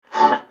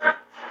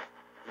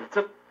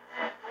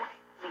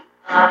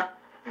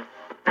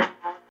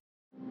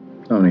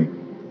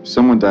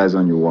someone dies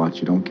on your watch,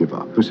 you don't give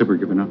up. Who said we're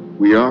giving up?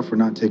 We are for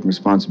not taking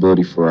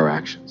responsibility for our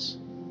actions.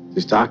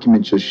 This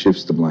document just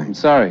shifts the blame. I'm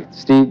sorry,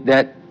 Steve,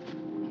 that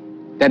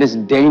is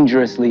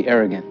dangerously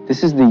arrogant.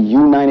 This is the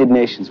United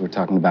Nations we're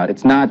talking about.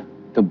 It's not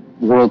the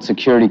World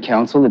Security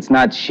Council. It's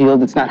not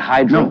SHIELD. It's not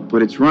Hydra. No,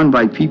 but it's run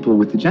by people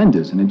with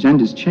agendas, and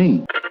agendas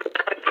change.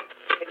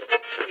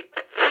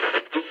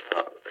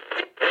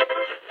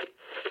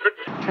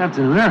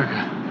 Captain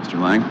America. Mr.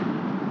 Lang?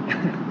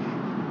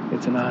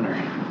 It's an honor.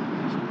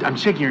 I'm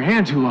shaking your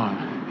hand too long.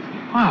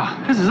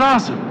 Wow, this is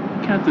awesome.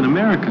 Captain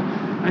America.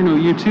 I know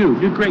you too.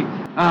 You're great.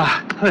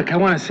 Look, I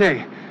want to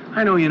say,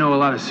 I know you know a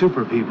lot of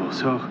super people,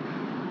 so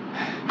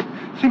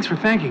thanks for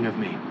thanking of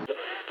me.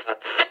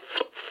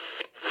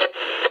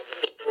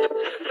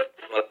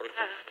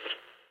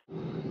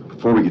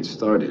 Before we get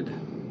started,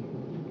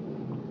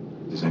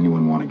 does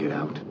anyone want to get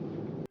out?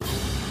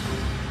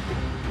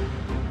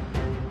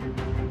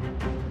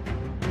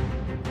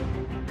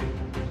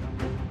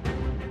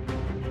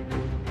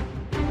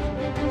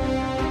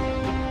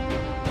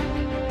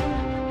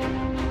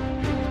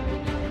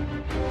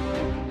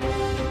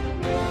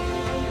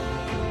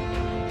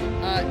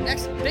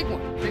 Next, big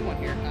one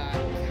here.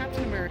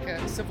 Captain America: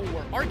 Civil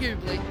War,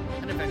 arguably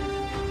an Avenger.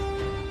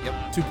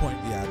 Yep. 2 point.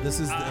 Yeah, this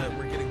is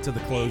we're getting to the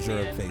closure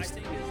of Phase 2.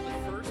 I think it's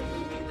the first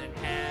movie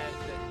that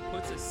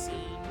puts a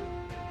scene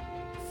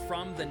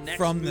from the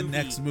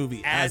next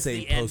movie as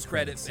a post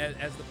credits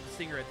as the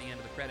singer at the end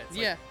of the credits.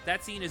 Yeah,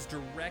 that scene is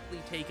directly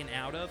taken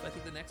out of. I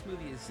think the next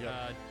movie is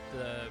the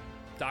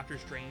Doctor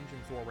Strange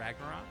and Thor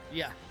Ragnarok.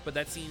 Yeah, but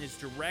that scene is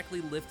directly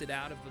lifted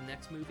out of the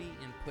next movie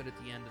and put at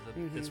the end of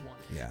this one.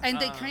 Yeah, and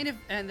they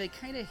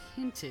kind of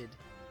hinted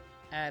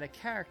at a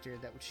character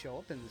that would show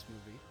up in this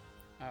movie,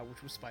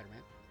 which was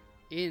Spider-Man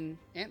in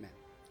Ant-Man.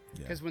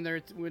 Because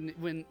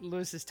when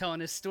Lewis is telling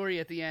his story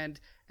at the end,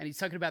 and he's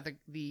talking about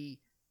the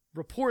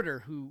reporter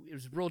who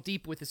is real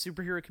deep with the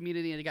superhero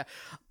community, and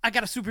I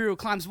got a superhero who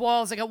climbs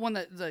walls. I got one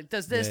that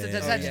does this, that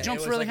does that,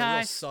 jumps really high.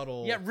 Real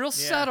subtle. Yeah, real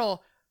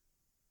subtle.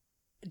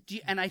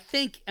 And I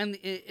think, and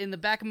in the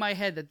back of my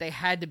head, that they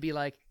had to be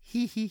like,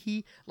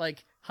 he,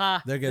 like,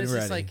 ha. They're getting this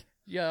ready. Is like,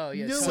 yo,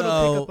 yeah. No one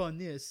will pick up on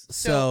this.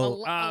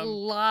 So a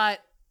lot.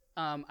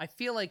 I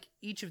feel like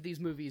each of these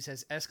movies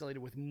has escalated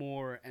with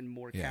more and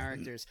more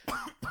characters.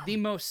 The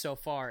most so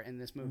far in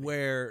this movie.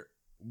 Where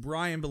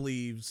Brian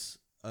believes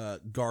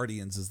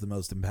Guardians is the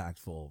most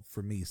impactful.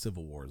 For me,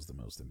 Civil War is the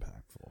most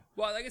impactful.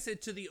 Well, like I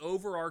said, to the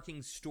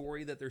overarching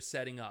story that they're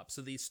setting up.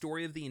 So the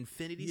story of the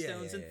Infinity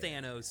Stones and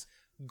Thanos.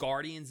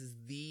 Guardians is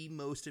the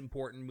most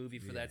important movie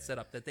for that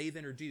setup that they've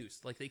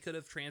introduced. Like they could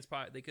have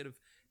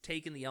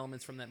taken the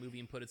elements from that movie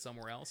and put it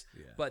somewhere else.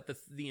 Yeah. But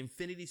the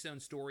Infinity Stone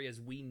story as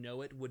we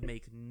know it would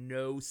make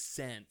no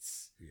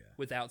sense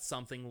without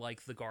something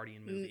like the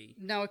Guardian movie.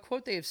 Now, a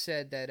quote they have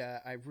said that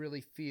I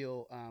really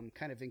feel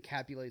kind of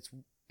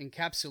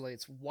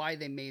encapsulates why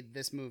they made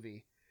this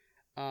movie.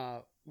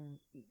 One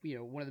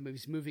of the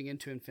movies moving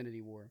into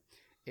Infinity War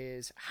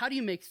is, how do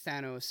you make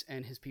Thanos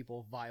and his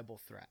people a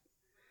viable threat?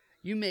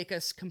 You make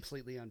us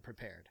completely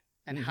unprepared.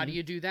 And how do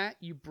you do that?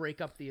 You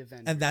break up the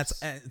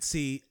Avengers. And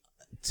see,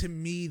 to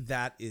me,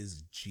 that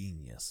is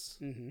genius.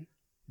 Mm-hmm.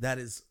 That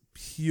is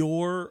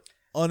pure,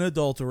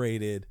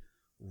 unadulterated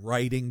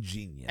writing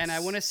genius. And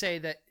I want to say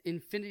that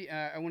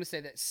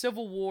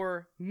Civil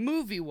War,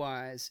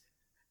 movie-wise,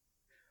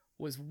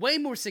 was way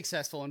more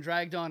successful and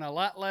dragged on a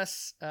lot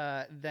less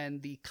than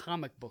the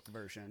comic book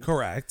version.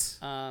 Correct.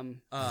 But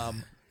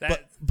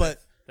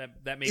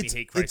that made me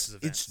hate Crisis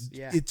Events.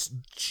 It's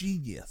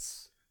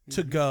genius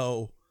to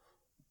go.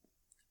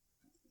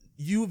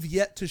 You've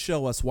yet to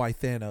show us why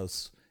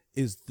Thanos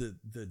is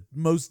the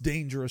most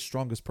dangerous,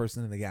 strongest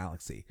person in the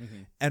galaxy.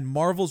 Mm-hmm. And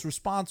Marvel's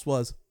response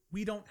was,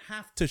 we don't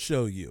have to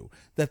show you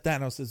that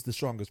Thanos is the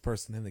strongest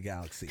person in the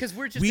galaxy. Because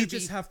we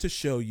just have to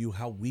show you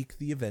how weak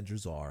the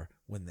Avengers are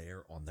when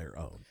they're on their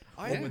own.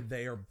 When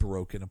they are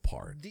broken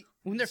apart.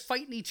 When they're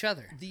fighting each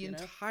other. The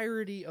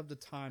entirety of the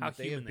time that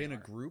they have been a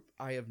group,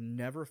 I have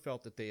never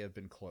felt that they have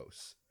been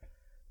close.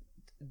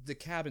 The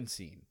cabin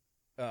scene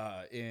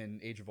in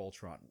Age of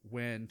Ultron,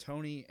 when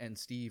Tony and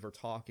Steve are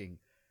talking.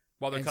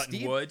 While they're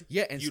cutting wood?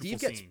 Yeah, and Steve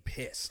gets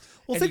pissed.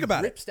 Well, think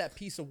about it. He rips that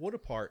piece of wood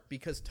apart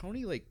because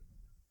Tony,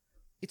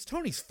 it's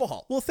Tony's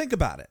fault. Well, think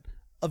about it.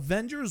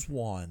 Avengers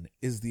 1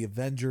 is the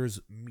Avengers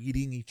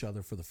meeting each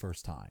other for the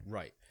first time.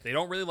 Right. They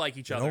don't really like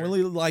each other. They don't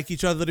really like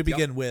each other to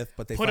begin with,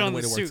 but they find a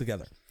way to work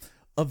together.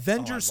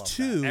 Avengers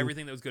 2...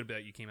 Everything that was good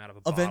about you came out of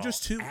a bottle. Avengers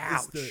 2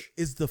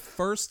 is the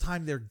first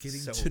time they're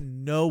getting to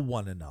know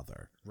one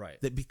another. Right.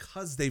 That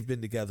because they've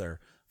been together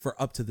for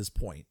up to this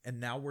point, and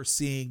now we're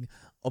seeing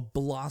a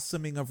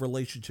blossoming of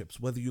relationships,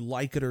 whether you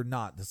like it or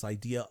not. This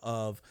idea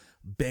of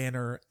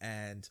Banner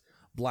and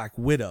Black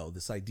Widow,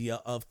 this idea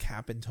of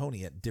Cap and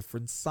Tony at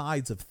different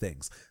sides of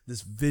things,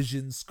 this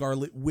Vision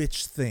Scarlet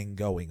Witch thing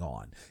going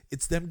on.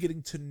 It's them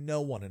getting to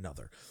know one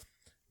another.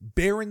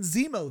 Baron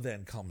Zemo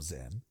then comes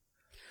in,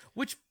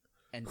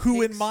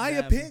 who in my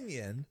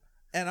opinion,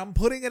 and I'm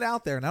putting it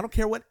out there, and I don't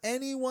care what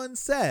anyone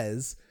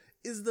says,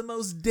 is the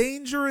most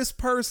dangerous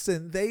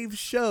person they've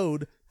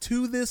showed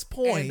to this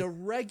point, and a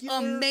regular,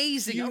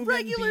 amazing, a human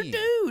regular being.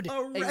 dude.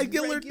 a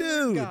regular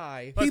dude.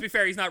 guy. Let's be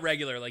fair, he's not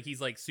regular. Like he's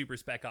like super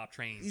spec op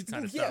trained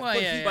kind of Yeah, stuff. Well,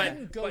 but yeah, he yeah.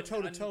 didn't go But-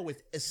 toe to toe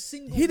with a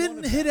single. He one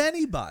didn't of hit them.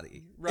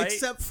 anybody, Right?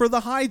 except for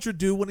the Hydra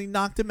dude when he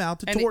knocked him out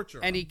to and torture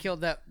he, and him. he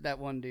killed that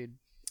one dude.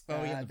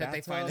 Oh, yeah, that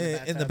they find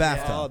in the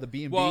bathtub. Oh, the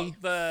B&B. Well,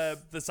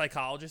 the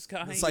psychologist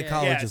guy. The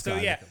psychologist yeah, so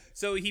guy. yeah,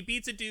 so he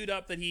beats a dude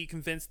up that he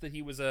convinced that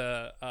he was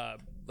a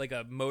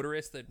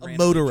motorist that A ran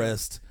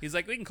motorist. He's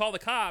like, we can call the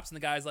cops, and the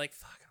guy's like,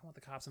 fuck, I don't want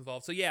the cops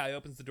involved. So yeah, he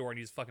opens the door and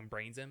he just fucking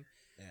brains him.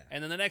 Yeah.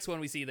 And then the next one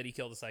we see that he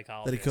killed a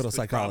psychologist. That he killed a which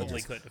Probably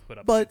psychologist. couldn't have put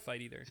up a But- good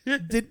fight either.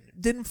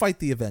 Didn't fight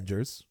the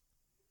Avengers.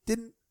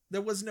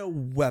 There was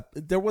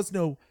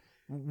no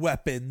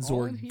weapons All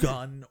or in here.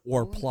 gun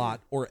or All in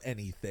plot or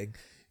anything.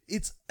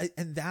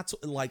 And that's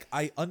like,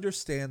 I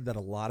understand that a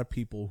lot of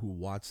people who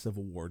watched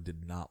Civil War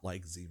did not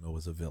like Zemo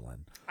as a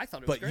villain. I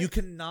thought it was But great. you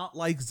cannot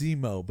like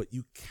Zemo, but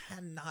you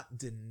cannot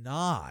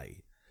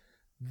deny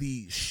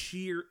the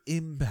sheer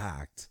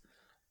impact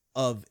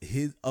of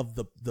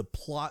the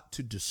plot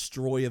to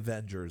destroy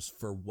Avengers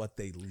for what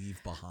they leave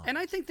behind. And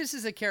I think this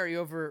is a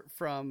carryover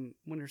from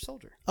Winter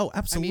Soldier. Oh,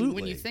 absolutely. I mean,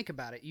 when you think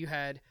about it, you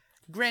had.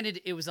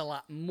 Granted, it was a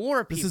lot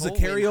more people. This is a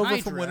in carryover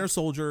Hydra. from Winter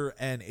Soldier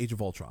and Age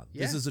of Ultron.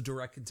 This Yeah. is a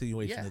direct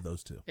continuation Yeah. of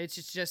those two. It's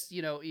just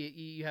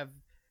you have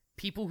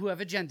people who have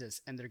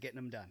agendas and they're getting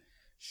them done.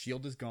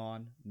 Shield is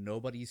gone.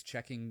 Nobody's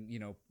checking,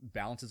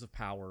 balances of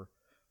power.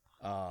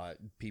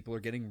 People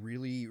are getting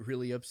really,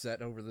 really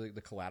upset over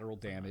the collateral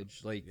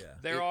damage. Like,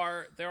 There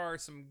are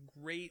some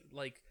great,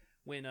 like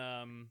when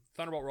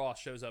Thunderbolt Ross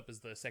shows up as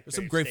the Secretary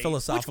Some of great State.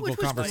 philosophical Which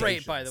was conversations.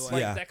 great, by the way. Like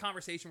Yeah. that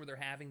conversation where they're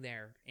having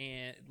there,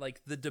 and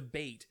like the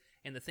debate,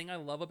 and the thing I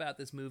love about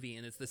this movie,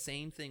 and it's the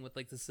same thing with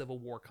like the Civil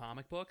War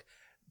comic book.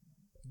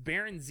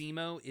 Baron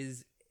Zemo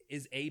is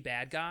a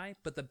bad guy,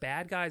 but the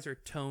bad guys are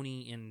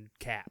Tony and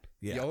Cap.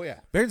 Yeah. Oh, yeah.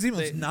 Baron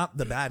Zemo's not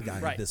the bad guy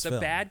Right. in this The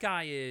film. bad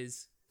guy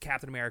is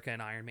Captain America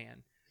and Iron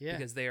Man. Yeah.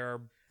 Because they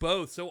are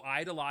both so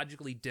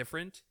ideologically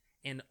different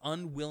and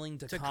unwilling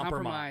to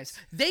compromise.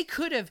 They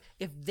could have,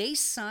 if they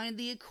signed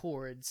the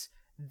Accords,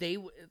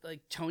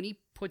 like Tony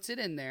puts it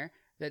in there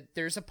that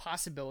there's a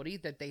possibility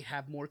that they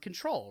have more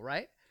control,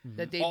 right?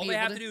 That All they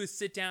have to do is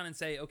sit down and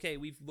say, okay,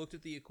 we've looked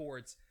at the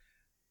Accords.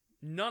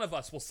 None of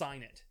us will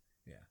sign it.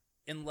 Yeah.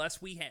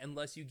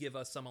 Unless you give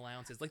us some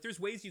allowances. Like, there's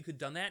ways you could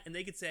done that, and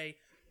they could say,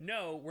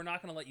 no, we're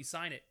not going to let you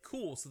sign it.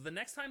 Cool. So the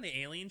next time the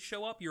aliens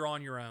show up, you're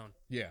on your own.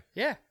 Yeah.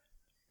 Yeah.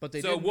 But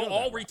they So didn't we'll know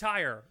all that.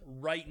 retire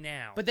right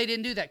now. But they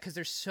didn't do that because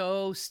they're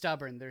so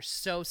stubborn. They're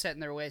so set in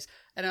their ways.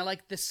 And I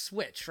like the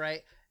switch,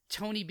 right?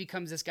 Tony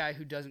becomes this guy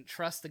who doesn't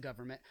trust the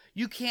government.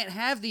 You can't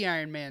have the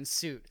Iron Man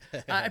suit.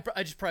 I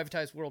just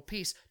privatized world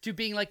peace to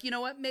being like, you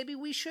know what? Maybe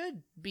we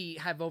should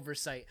have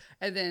oversight.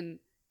 And then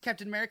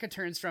Captain America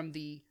turns from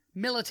the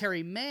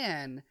military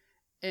man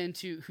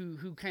into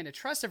who kind of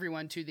trusts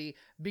everyone to the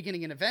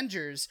beginning in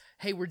Avengers.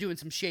 Hey, we're doing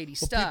some shady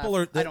stuff.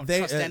 I don't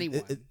trust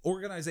anyone.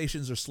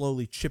 Organizations are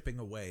slowly chipping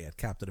away at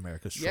Captain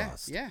America's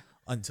trust. Yeah.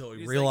 Until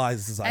he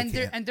realizes I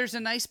can't. And there's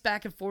a nice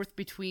back and forth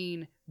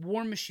between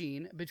War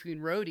Machine, between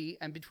Rhodey,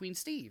 and between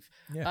Steve,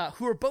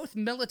 who are both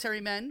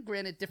military men,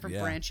 granted different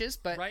branches,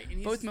 but Right,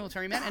 and both he's-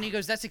 military men. And he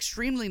goes, "That's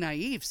extremely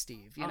naive,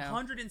 Steve."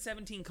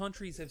 117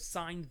 countries have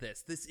signed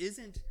this. This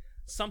isn't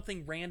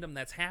something random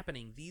that's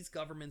happening. These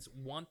governments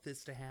want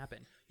this to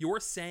happen.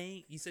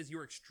 He says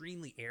you're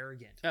extremely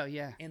arrogant. Oh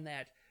yeah. In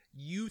that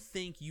you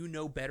think you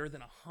know better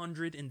than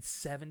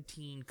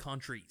 117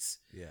 countries.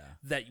 Yeah.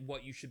 That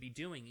what you should be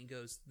doing. He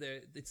goes,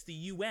 it's the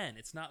UN.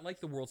 It's not like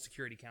the World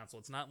Security Council.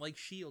 It's not like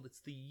SHIELD. It's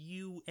the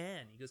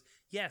UN. He goes,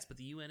 yes, but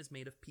the UN is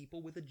made of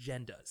people with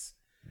agendas.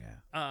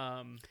 Yeah.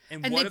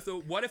 And what if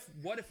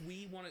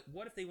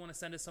they want to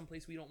send us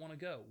someplace we don't want to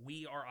go?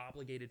 We are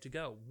obligated to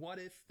go. What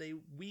if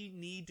we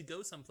need to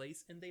go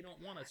someplace and they don't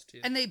want us to?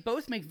 And they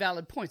both make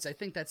valid points. I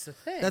think that's the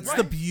thing. That's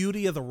the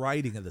beauty of the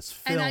writing of this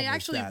film. And I is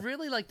actually that-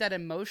 really like that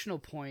emotional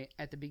point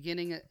at the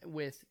beginning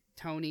with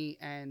Tony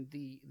and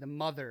the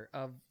mother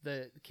of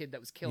the kid that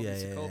was killed in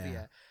Sokovia.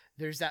 yeah.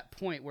 There's that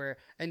point where,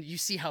 and you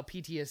see how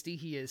PTSD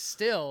he is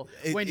still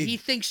when It- he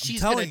thinks I'm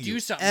she's going to telling do you,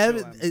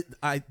 something to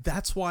him.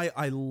 that's why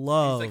I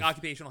love It's like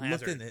occupational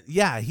hazard. looking at-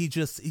 yeah,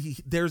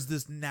 there's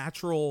this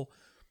natural.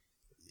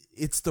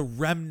 It's the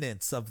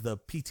remnants of the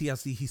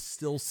PTSD he's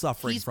still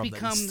suffering from.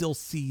 That he still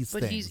sees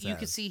but things. you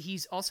can see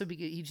he's also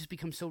he just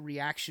becomes so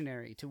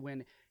reactionary to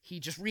when he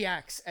just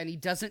reacts and he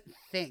doesn't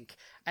think.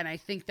 And I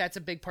think that's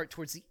a big part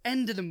towards the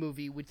end of the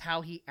movie with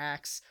how he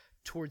acts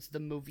towards the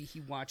movie he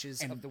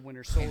watches of the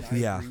Winter Soldier. I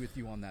Yeah. agree with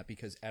you on that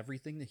because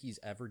everything that he's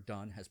ever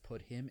done has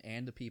put him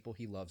and the people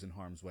he loves in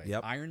harm's way.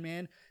 Yep. Iron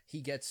Man, he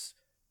gets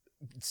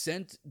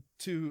sent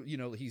to,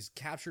 he's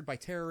captured by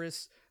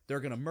terrorists. They're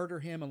going to murder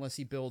him unless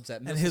he builds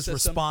that missile and his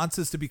system. response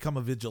is to become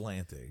a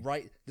vigilante.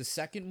 Right. The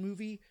second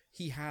movie,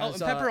 he has... Oh,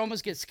 and Pepper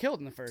almost gets killed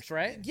in the first,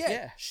 right?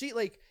 Yeah. She,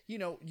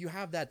 you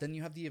have that. Then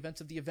you have the events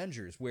of the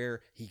Avengers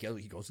where he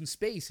goes in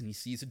space and he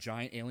sees a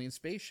giant alien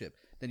spaceship.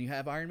 Then you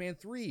have Iron Man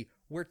 3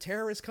 where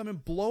terrorists come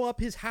and blow up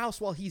his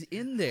house while he's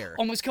in there.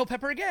 Almost kill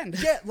Pepper again.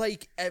 Yeah,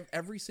 like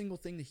every single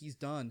thing that he's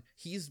done,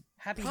 he's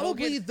Happy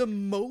probably Hogan. the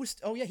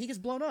most. Oh yeah, he gets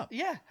blown up.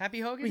 Yeah, Happy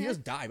Hogan. I mean, he yeah.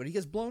 doesn't die, but he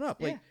gets blown up.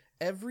 Yeah. Like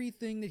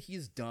everything that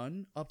he's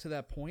done up to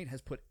that point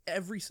has put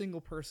every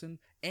single person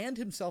and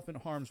himself in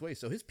harm's way.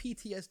 So his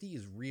PTSD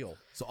is real.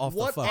 So off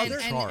what the fucking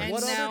other, charts.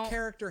 What now- other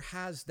character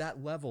has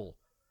that level?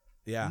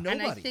 Yeah. Nobody.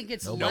 And I think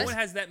it's No less. one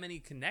has that many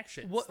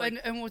connections. What, Like,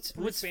 and what's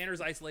Bruce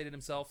Banner's isolated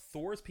himself.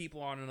 Thor's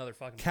people are on another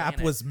fucking Cap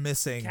planet. was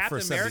missing Captain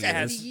for 70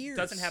 America years.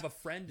 doesn't have a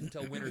friend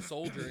until Winter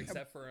Soldier,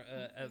 except for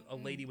a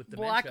lady with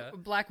Black dementia.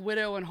 Black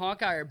Widow and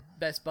Hawkeye are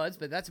best buds,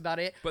 but that's about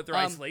it. But they're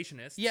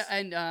isolationists. Yeah,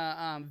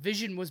 and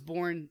Vision was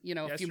born,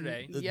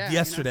 Yesterday.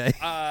 Yesterday.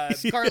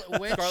 Scarlet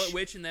Witch. Scarlet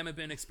Witch and them have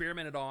been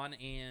experimented on,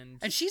 and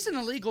she's an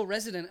illegal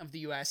resident of the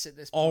U.S. at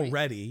this point.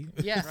 Already.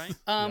 Yeah. Right?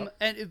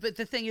 But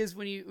the thing is,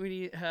 when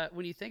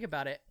you think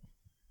about it,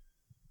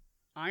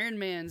 Iron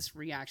Man's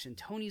reaction,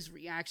 Tony's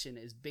reaction,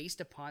 is based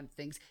upon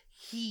things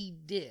he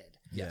did.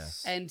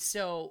 Yes. And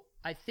so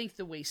I think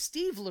the way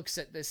Steve looks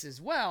at this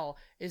as well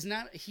is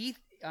now he's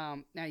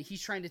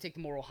trying to take the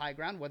moral high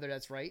ground. Whether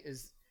that's right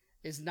is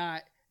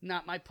not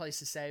my place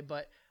to say,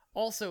 but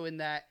also in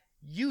that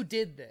you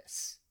did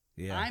this.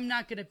 Yeah. I'm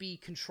not going to be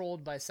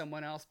controlled by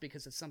someone else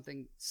because of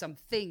some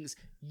things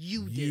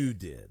you did. You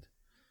did.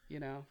 You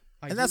know.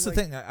 And that's the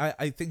thing.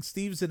 I think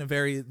Steve's in a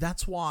very.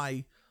 That's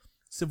why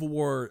Civil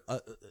War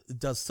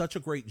does such a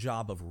great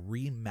job of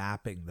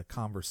remapping the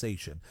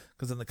conversation.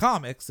 Because in the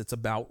comics, it's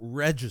about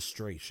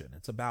registration.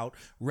 It's about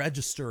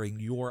registering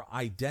your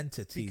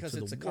identity because to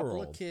the it's a world.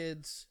 couple of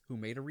kids who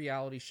made a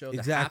reality show that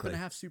Exactly. happen to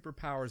have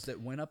superpowers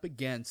that went up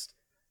against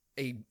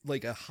a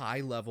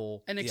high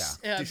level And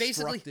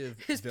basically, destructive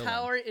his villain.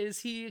 power is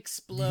he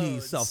explodes. He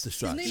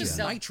self-destructs. His name is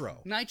yeah.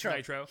 Nitro.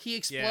 Nitro. He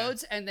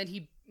explodes and then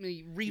he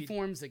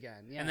reforms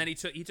again. Yeah. and then he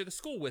took a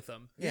school with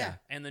him. Yeah.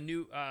 And the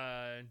new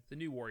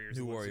Warriors.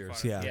 New was Warriors,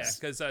 fought- yeah. Yeah,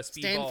 because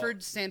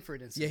Speedball.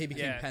 Stanford. Yeah, he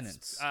became Yeah,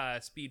 Penance.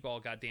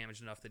 Speedball got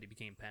damaged enough that he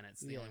became Penance.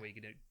 The only way he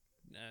could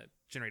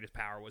generate his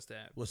power was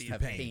Was be through a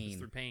pain.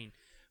 through pain.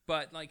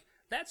 But like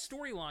that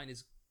storyline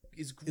is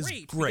great.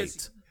 Is great.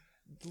 Because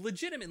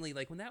legitimately,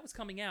 like when that was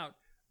coming out,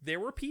 there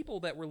were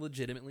people that were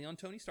legitimately on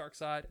Tony Stark's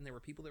side, and there were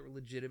people that were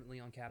legitimately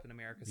on Captain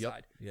America's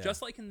side. Yeah.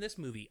 Just like in this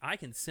movie, I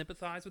can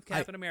sympathize with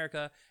Captain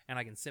America, and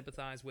I can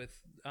sympathize with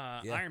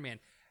Iron Man.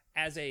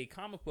 As a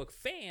comic book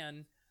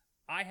fan,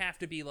 I have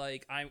to be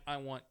like,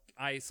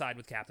 I side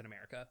with Captain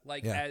America.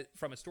 Like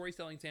from a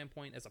storytelling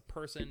standpoint, as a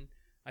person,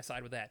 I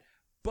side with that.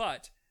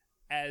 But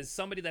as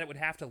somebody that would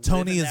have to live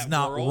Tony in is that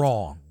not world,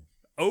 wrong.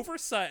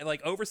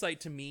 Oversight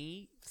to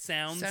me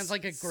sounds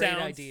like a great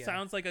idea.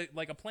 Sounds like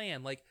a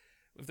plan. Like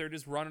if they're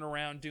just running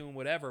around doing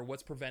whatever,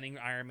 what's preventing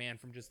Iron Man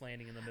from just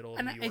landing in the middle of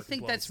And New York? I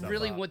think blowing that's stuff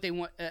really up? what they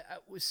want.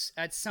 Was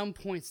at some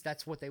points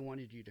that's what they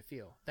wanted you to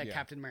feel, that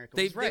Captain America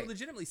They was right.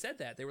 legitimately said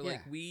that. They were Yeah.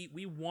 like,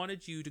 we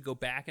wanted you to go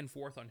back and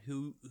forth on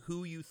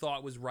who you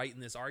thought was right in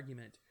this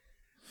argument.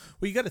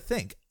 Well, you got to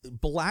think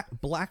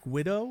Black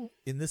Widow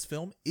in this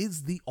film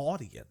is the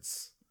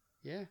audience.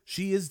 Yeah.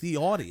 She is the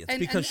audience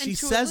because she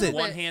to a says it. little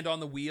One hand on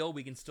the wheel,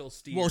 we can still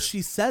steer. Well,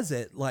 she says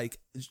it like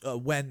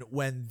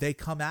when they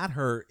come at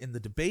her in the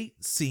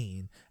debate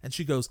scene, and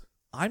she goes,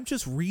 "I'm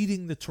just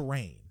reading the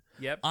terrain.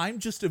 Yep. I'm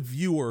just a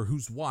viewer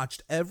who's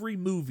watched every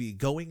movie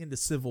going into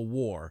Civil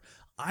War.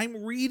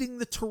 I'm reading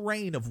the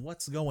terrain of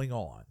what's going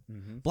on."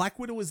 Mm-hmm. Black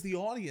Widow is the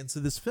audience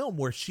of this film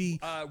where she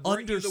weren't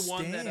you understands. the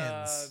one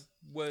that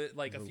was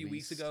like a few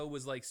weeks ago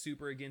was like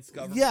super against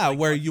government? Yeah, like,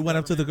 where against you went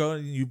up to the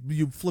government? and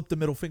you flipped the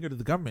middle finger to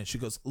the government. She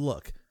goes,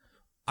 "Look,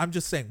 I'm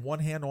just saying, one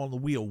hand on the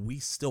wheel, we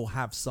still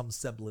have some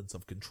semblance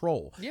of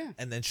control." Yeah.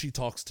 And then she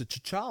talks to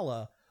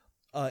T'Challa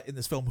in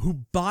this film,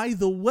 who, by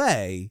the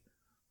way,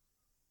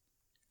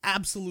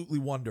 absolutely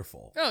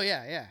wonderful. Oh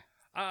yeah,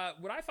 yeah.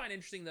 What I find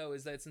interesting though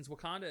is that since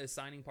Wakanda is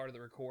signing part of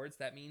the records,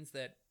 that means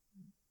that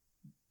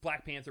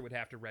Black Panther would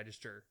have to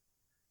register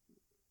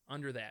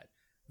under that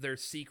their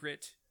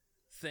secret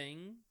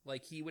thing.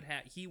 Like he would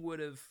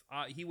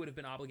have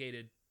been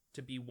obligated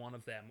to be one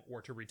of them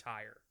or to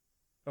retire.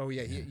 Oh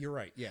yeah, you're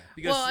right. Yeah,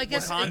 Because Well, I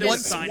guess- Wakanda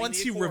Once- is signing Once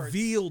the he accords.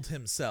 revealed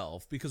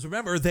himself, because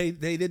remember they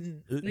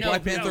didn't. No,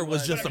 Black Panther no,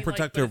 was but just I a mean, like,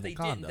 protector but of if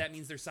they didn't, Wakanda. that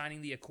means they're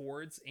signing the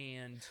accords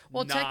and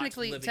Well, not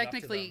technically, living up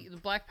to them. the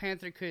Black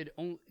Panther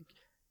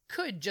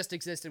could just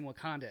exist in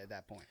Wakanda at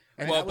that point.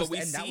 And Well, that was- but we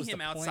and that see was the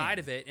him outside plan.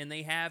 of it, and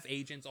they have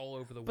agents all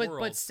over the But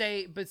world.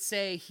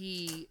 say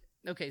he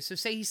so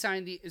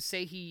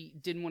say he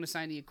didn't want to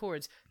sign the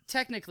accords.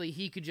 Technically,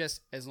 he could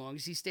just, as long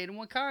as he stayed in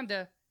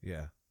Wakanda,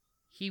 Yeah,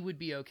 he would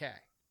be okay.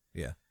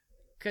 yeah.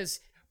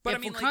 Because But if I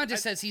mean, like, Wakanda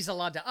says he's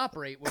allowed to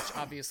operate, which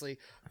obviously,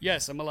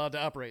 yes, I'm allowed to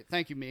operate.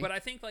 Thank you, me. But I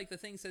think like the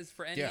thing says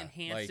for any Yeah,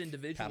 enhanced like, pat on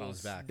individuals,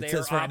 his back. It they says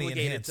are for any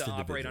obligated enhanced to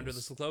operate under the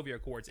individuals. Sokovia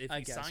Accords if I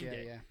he guess, signed yeah,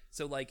 it. yeah.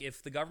 So like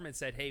if the government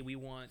said, "Hey, we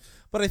want,"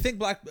 But I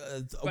think I know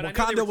they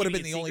Wakanda were would have keeping been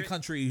it the only secret.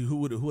 country who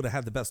would have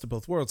had the best of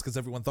both worlds, because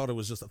everyone thought it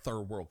was just a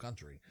third world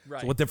country.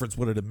 Right. So what difference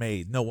would it have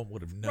made? No one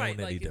would have known right,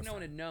 any like if different. no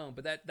one had known,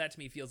 but that to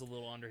me feels a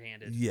little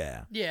underhanded.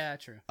 Yeah. yeah,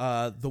 true.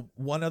 The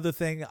one other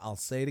thing, I'll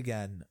say it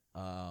again.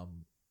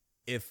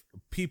 if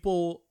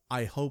people,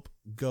 I hope,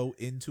 go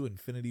into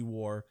Infinity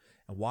War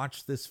and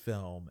watch this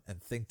film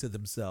and think to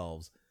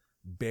themselves,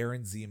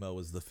 Baron Zemo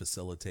is the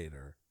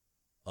facilitator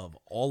of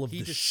all of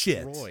the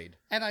shit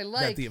and I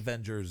like that the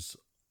Avengers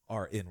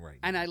are in right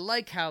now. And I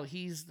like how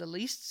he's the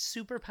least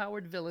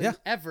superpowered villain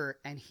ever,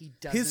 and he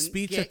doesn't. His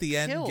speech get at the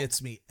end killed.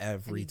 gets me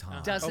every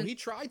time. Doesn't, he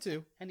tried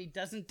to, and he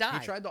doesn't die.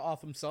 He tried to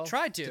off himself.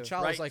 Tried to.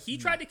 T'Challa's Right. like, He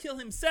tried to kill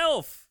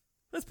himself.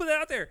 Let's put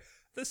that out there.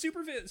 The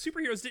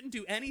superheroes didn't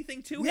do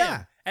anything to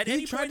him. At he Oh,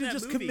 any tried point to in that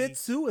just movie, commit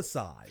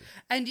suicide.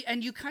 And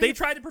you kind they of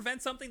tried to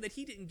prevent something that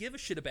he didn't give a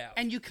shit about.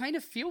 and you kind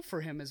of feel for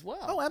him as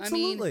well. Oh,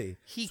 absolutely. I mean,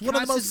 he He's one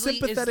of the most constantly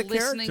sympathetic is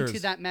listening characters.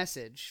 to that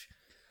message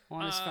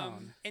on his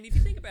phone. And if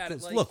you think about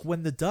it, like, Look,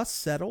 when the dust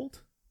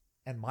settled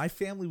and my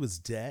family was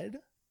dead,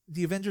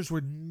 the Avengers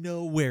were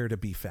nowhere to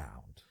be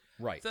found.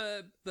 right.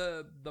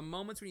 the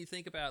moments when you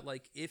think about,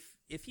 like,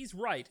 if he's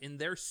right and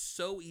they're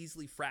so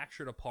easily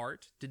fractured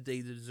apart, did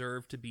they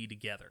deserve to be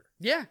together?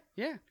 Yeah.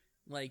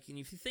 Like, and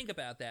if you think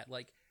about that,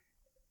 like,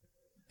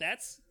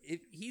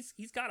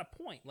 he's got a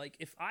point. Like,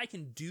 if I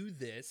can do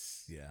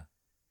this, Yeah.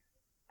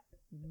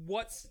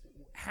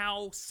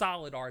 how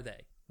solid are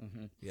they?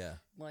 Yeah.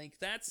 Like,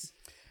 that's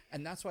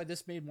why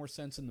this made more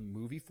sense in the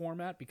movie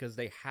format, because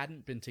they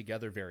hadn't been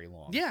together very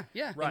long. Yeah.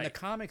 Right. In the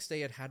comics, they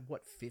had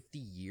what, 50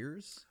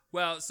 years?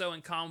 well. So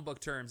in comic book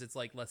terms, it's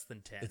like less than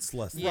 10. It's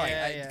less than Yeah,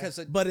 right. yeah. Because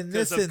But in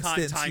this Because of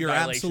instance, time you're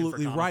dilation for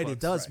absolutely comic right. It books,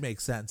 does right. make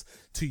sense.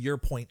 To your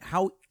point,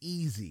 how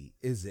easy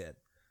is it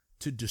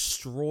to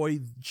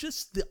destroy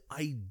just the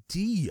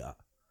idea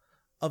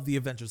of the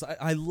Avengers?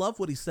 I love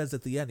what he says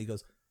at the end. He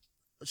goes,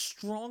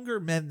 stronger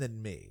men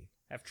than me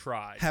have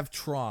tried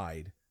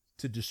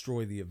to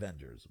destroy the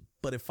Avengers.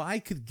 But if I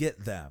could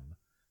get them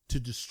to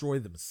destroy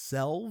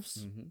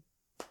themselves...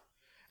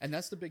 And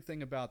that's the big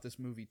thing about this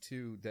movie,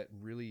 too, that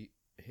really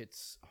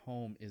hits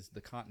home, is the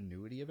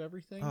continuity of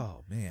everything.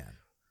 Oh, man.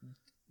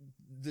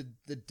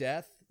 The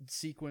death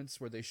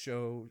sequence where they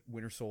show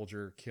Winter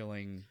Soldier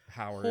killing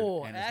Howard.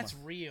 Oh, and his that's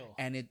mom. real.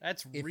 And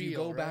that's if real. you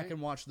go back right?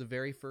 and watch the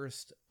very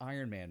first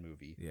Iron Man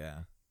movie, Yeah.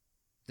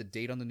 the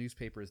date on the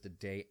newspaper is the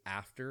day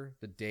after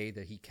the day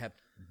that he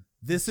kept.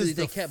 This is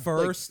they the kept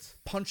first...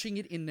 like, punching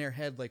it in their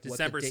head, like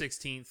December what the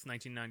 16th,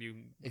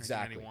 1990,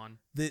 Exactly.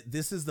 1991.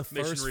 This is the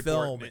Mission first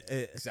Report. film.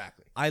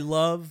 Exactly. I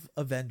love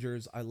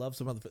Avengers. I love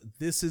some other.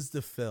 This is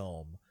the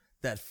film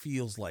that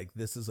feels like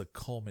this is a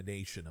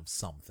culmination of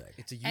something.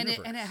 It's a and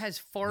universe. it has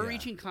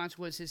far-reaching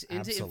consequences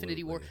into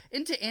Infinity War,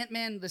 into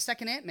Ant-Man, the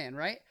second Ant-Man,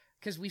 right?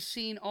 Because we've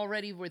seen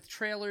already with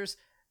trailers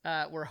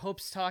where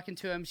Hope's talking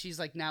to him. She's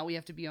like, "Now we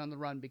have to be on the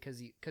run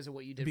because of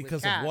what you did. Because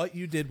with Cap. of what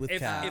you did with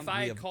Cap. If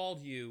I had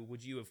called you,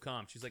 would you have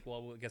come? She's like,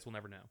 well, I guess we'll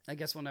never know. I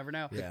guess we'll never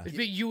know. Yeah.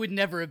 But you would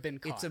never have been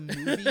caught. It's a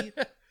movie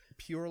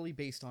purely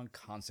based on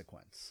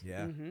consequence.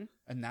 Yeah.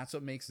 And that's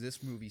what makes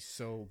this movie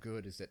so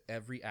good, is that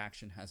every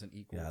action has an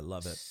equal Yeah, I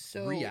love it.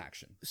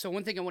 reaction. So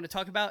one thing I want to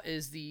talk about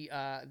is the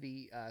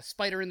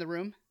spider in the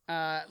room.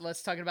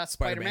 Let's talk about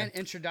Spider-Man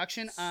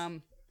introduction.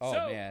 Oh,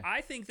 so man.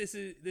 I think this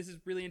is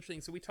really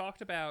interesting. So we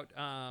talked about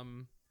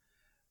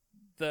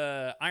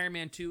the Iron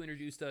Man 2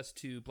 introduced us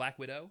to Black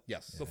Widow.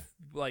 Yes.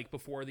 Like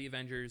before the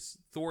Avengers.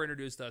 Thor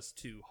introduced us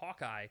to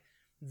Hawkeye.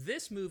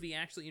 This movie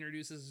actually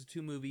introduces us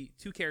to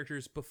two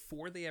characters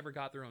before they ever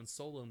got their own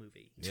solo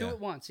movie. Two at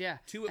once, yeah.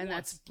 Two at and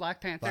once. that's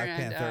Black Panther, Black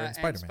and,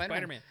 Panther and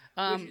Spider-Man.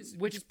 Spider-Man.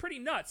 Which is pretty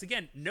nuts.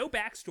 Again, no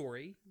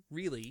backstory,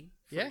 really,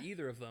 for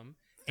either of them.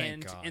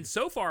 Thank God. And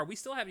so far, we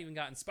still haven't even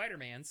gotten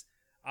Spider-Man's.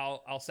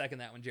 I'll second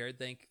that one, Jared.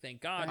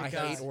 Thank God. I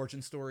because, hate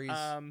origin stories.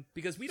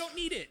 because we don't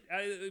need it.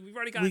 We've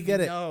already got. We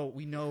get it. No,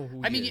 we know who.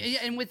 I mean, he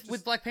is. and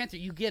with Black Panther,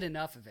 you get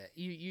enough of it.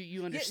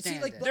 You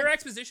understand like, it. Their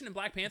exposition in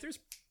Black Panther's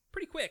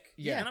pretty quick.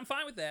 Yeah. And I'm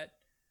fine with that.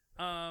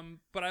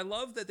 But I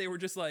love that they were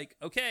just like,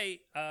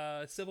 okay,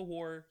 Civil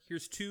War,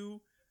 here's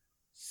two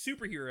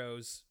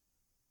superheroes.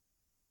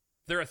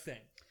 They're a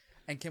thing.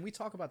 And can we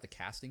talk about the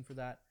casting for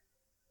that?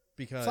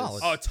 Because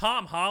Solid. Oh,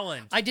 Tom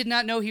Holland. I did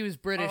not know he was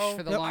British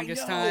for the No,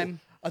 longest I know. time.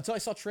 Until I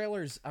saw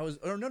trailers, I was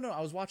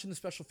watching the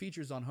special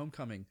features on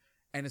Homecoming,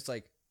 and it's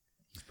like,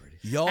 he's British.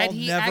 Y'all And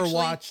he never actually-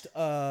 watched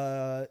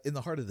In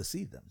the Heart of the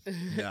Sea, then?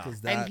 Yeah. 'Cause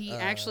And that, he was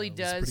actually a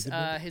pretty does good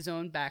movie. his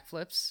own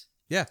backflips.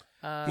 Yeah.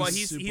 well,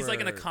 he's like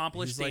an super-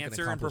 accomplished he's like an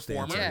dancer accomplished and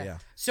performer. dancer, Yeah. yeah.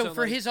 So, So,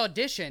 for like- his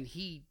audition,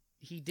 he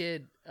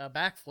did a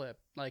backflip.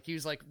 Like he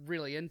was like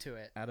really into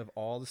it. Out of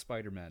all the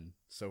Spider-Men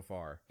so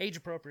far, Age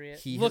appropriate.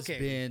 he looking.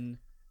 has been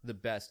the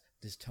best.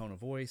 This tone of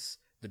voice,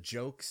 the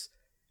jokes.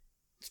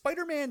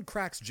 Spider-Man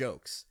cracks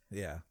jokes.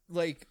 Yeah.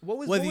 Like, what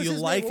was Whether what was you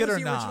his like name? What it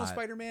was or the original not,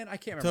 Spider-Man? I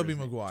can't remember. Tobey his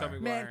name. Maguire. Tobey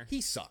Man, Maguire.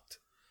 he sucked.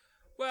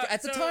 Well,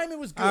 At the so- time, it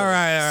was good. All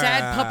right.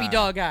 Sad puppy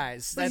dog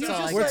eyes. But That's he's all.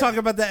 just I We're got. talking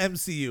about the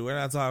MCU. We're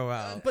not talking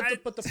about. But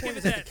the Let's point give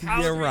is it that that.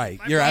 How's You're your- right.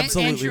 my You're problem-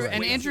 absolutely Andrew, right.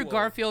 And Way Andrew too old.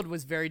 Garfield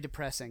was very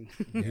depressing.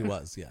 He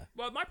was, yeah.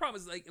 Well, my problem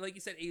is like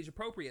you said, age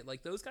appropriate.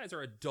 Like those guys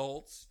are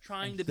adults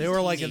trying to be. They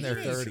were like in their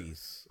teenagers.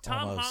 30s.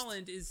 Tom almost.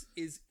 Holland is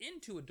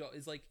into adult,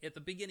 is like at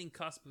the beginning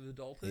cusp of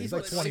adulthood. He's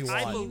like But,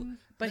 21.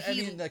 But I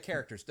he, mean, the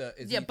characters.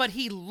 but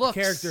he looks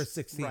Character is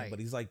 16, right. but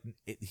he's like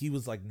he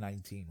was like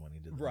 19 when he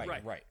did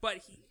that. Right. But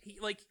he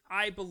like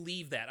I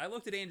believe that. I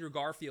looked at Andrew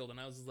Garfield and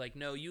I was like,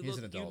 no, you He's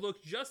an look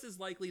adult. just as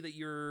likely that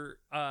you're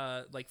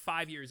like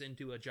 5 years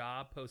into a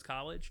job post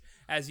college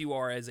as you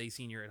are as a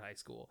senior at high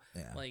school.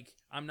 Yeah. Like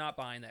I'm not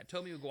buying that.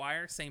 Tobey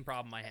Maguire, same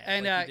problem I had.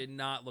 And, like, he did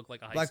not look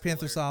like a high Black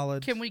Panther schooler.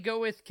 solid. Can we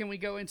go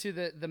into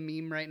the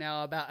meme right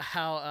now about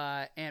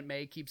how Aunt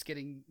May keeps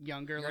getting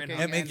younger You're in looking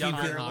hot- and make and you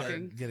hotter feel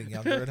looking? getting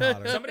younger and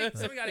hotter.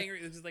 Somebody got angry.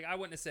 It was just like I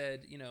wouldn't have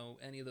said,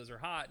 any of those are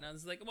hot. And I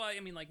was like, well, I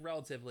mean, like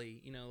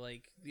relatively,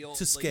 like the old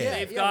To like, scale.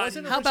 they've Yeah, gotten-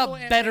 wasn't How original about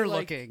Aunt better May,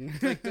 like-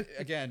 looking?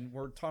 Again,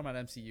 we're talking about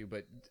MCU,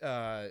 but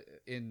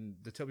in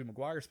the Tobey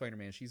Maguire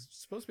Spider-Man, she's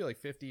supposed to be like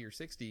 50 or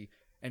 60,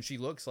 and she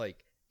looks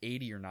like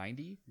 80 or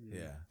 90.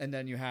 Yeah. And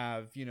then you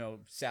have,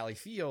 Sally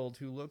Field,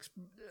 who looks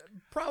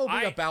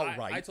probably about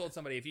right. I told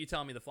somebody, if you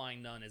tell me the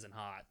Flying Nun isn't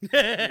hot,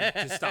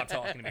 just stop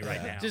talking to me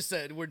right now. Just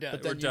said we're done.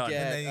 But then we're done. you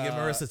get, And then you get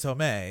Marissa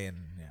Tomei, and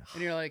yeah.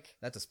 and you're like,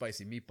 that's a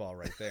spicy meatball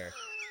right there.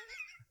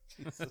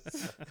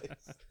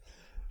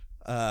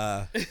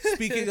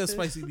 Speaking of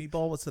spicy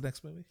meatball, what's the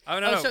next movie? Oh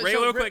no,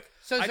 real quick.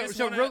 I just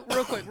wanna-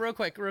 real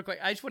quick.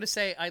 I just want to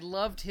say I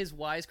loved his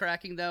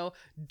wisecracking though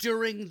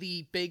during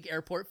the big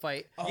airport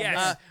fight.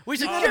 Yes. We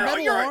said, You have a metal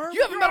you arm?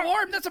 have a metal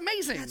arm. That's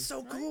amazing. That's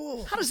so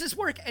cool. How does this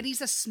work? And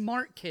he's a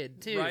smart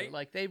kid too. Right.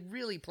 Like they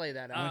really play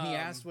that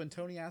out. When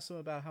Tony asked him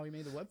about how he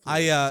made the web.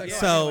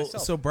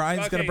 So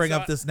Brian's gonna Okay, bring so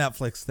up this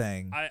Netflix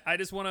thing. I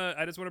just want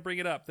to bring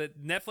it up that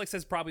Netflix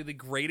has probably the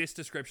greatest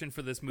description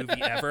for this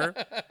movie ever.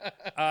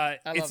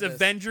 It's this.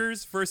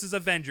 Avengers versus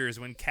Avengers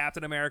when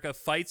Captain America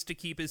fights to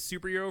keep his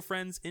superhero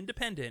friends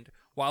independent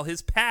while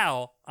his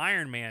pal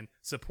Iron Man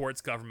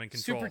supports government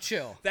control. Super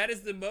chill. That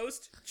is the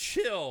most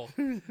chill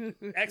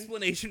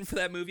explanation for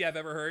that movie I've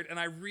ever heard, and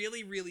I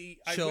really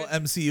Chill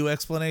MCU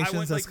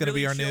explanations. That's gonna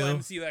be our new.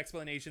 MCU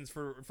explanations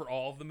for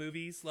all of the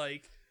movies.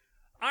 Like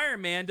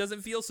Iron Man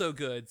doesn't feel so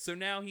good, so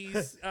now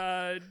he's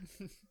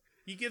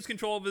he gives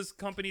control of his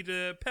company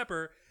to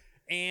Pepper,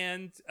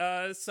 and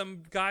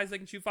some guys that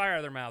can shoot fire out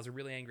of their mouths are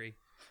really angry.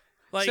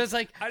 Like, So it's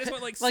like I just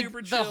want like like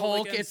super the chill.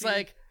 Hulk. like, It's MCU.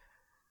 like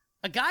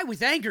a guy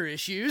with anger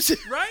issues.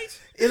 right.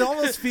 It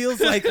almost feels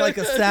like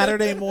a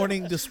Saturday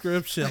morning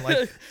description.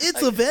 Like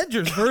it's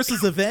Avengers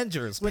versus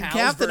Avengers when Pals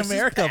Captain versus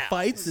America pals.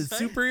 fights his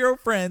superhero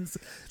friends.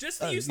 Just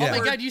the use yeah. of Oh the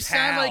my word god, you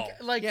pal.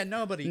 sound like Yeah,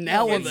 nobody.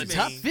 now in gets the me.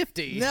 top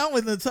 50. Now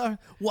in the time,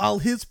 while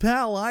his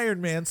pal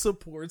Iron Man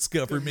supports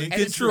government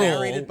And it's control.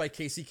 narrated by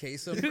Casey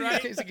Kasem.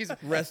 Right?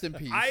 Rest in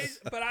peace.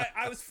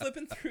 I was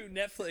flipping through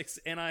Netflix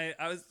and I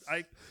was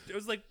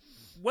like,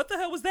 what the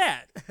hell was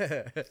that?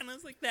 And I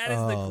was like, that is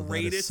Oh, that the is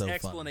greatest so funny.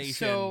 explanation.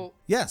 So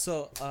Yeah,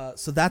 so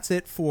that's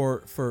it for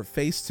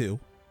Phase 2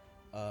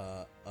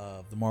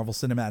 of the Marvel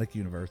Cinematic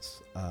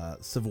Universe,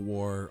 Civil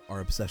War,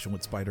 our obsession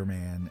with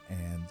Spider-Man,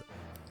 and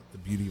the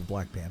beauty of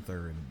Black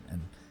Panther,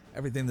 and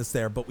everything that's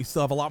there. But we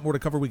still have a lot more to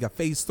cover. We got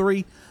Phase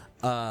 3,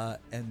 and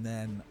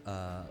then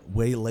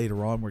way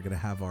later on, we're gonna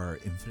have our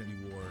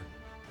Infinity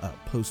War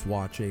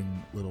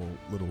post-watching little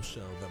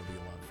show that'll be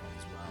a lot of fun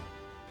as well.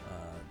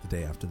 The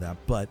day after that,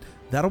 but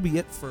that'll be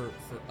it for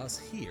us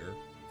here.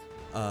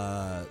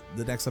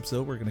 The next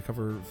episode we're going to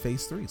cover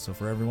Phase 3. So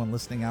for everyone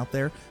listening out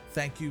there,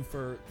 thank you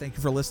for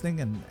listening,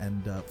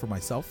 and for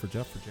myself, for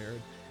Jeff, for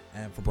Jared,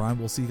 and for Brian,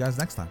 we'll see you guys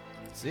next time.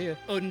 See ya.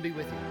 Odin be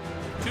with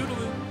you.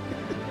 Toodaloo.